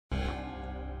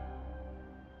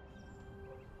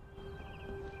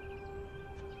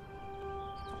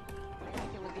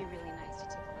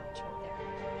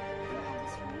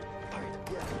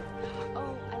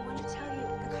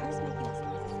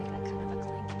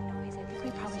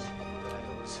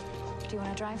Do you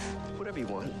want to drive? Whatever you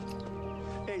want.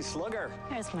 Hey, Slugger.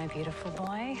 There's my beautiful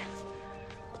boy.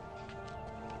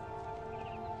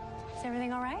 Is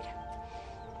everything all right?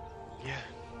 Yeah.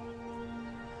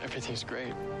 Everything's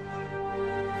great.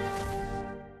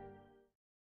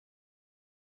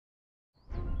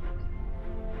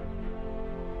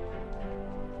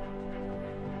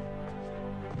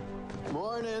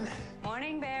 Morning.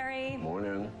 Morning, Barry.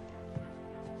 Morning.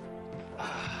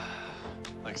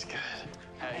 Looks good.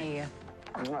 Hey.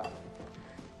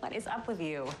 What is up with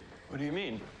you? What do you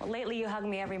mean? Well, lately you hug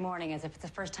me every morning as if it's the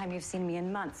first time you've seen me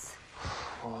in months.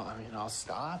 Well, I mean, I'll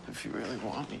stop if you really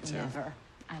want me to. Never.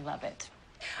 I love it.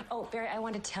 Oh, Barry, I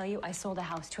want to tell you, I sold a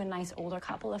house to a nice older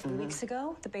couple a few weeks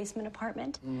ago, the basement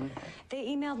apartment. They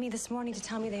emailed me this morning to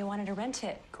tell me they wanted to rent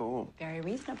it. Cool. Very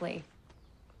reasonably.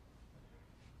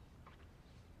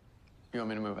 You want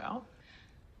me to move out?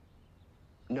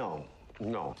 No,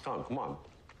 Tom, come on.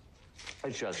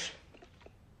 It's just,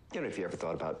 if you ever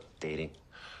thought about dating.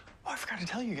 Oh, I forgot to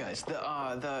tell you guys.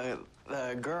 The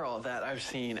girl that I've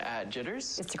seen at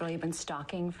Jitters. It's the girl you've been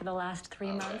stalking for the last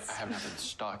 3 months. I haven't been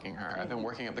stalking her. I've been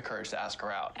working up the courage to ask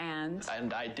her out. And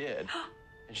I did.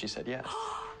 And she said yes.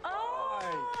 Oh,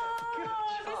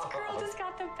 this girl just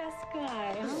got the best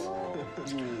guy.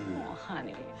 Oh,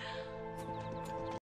 honey.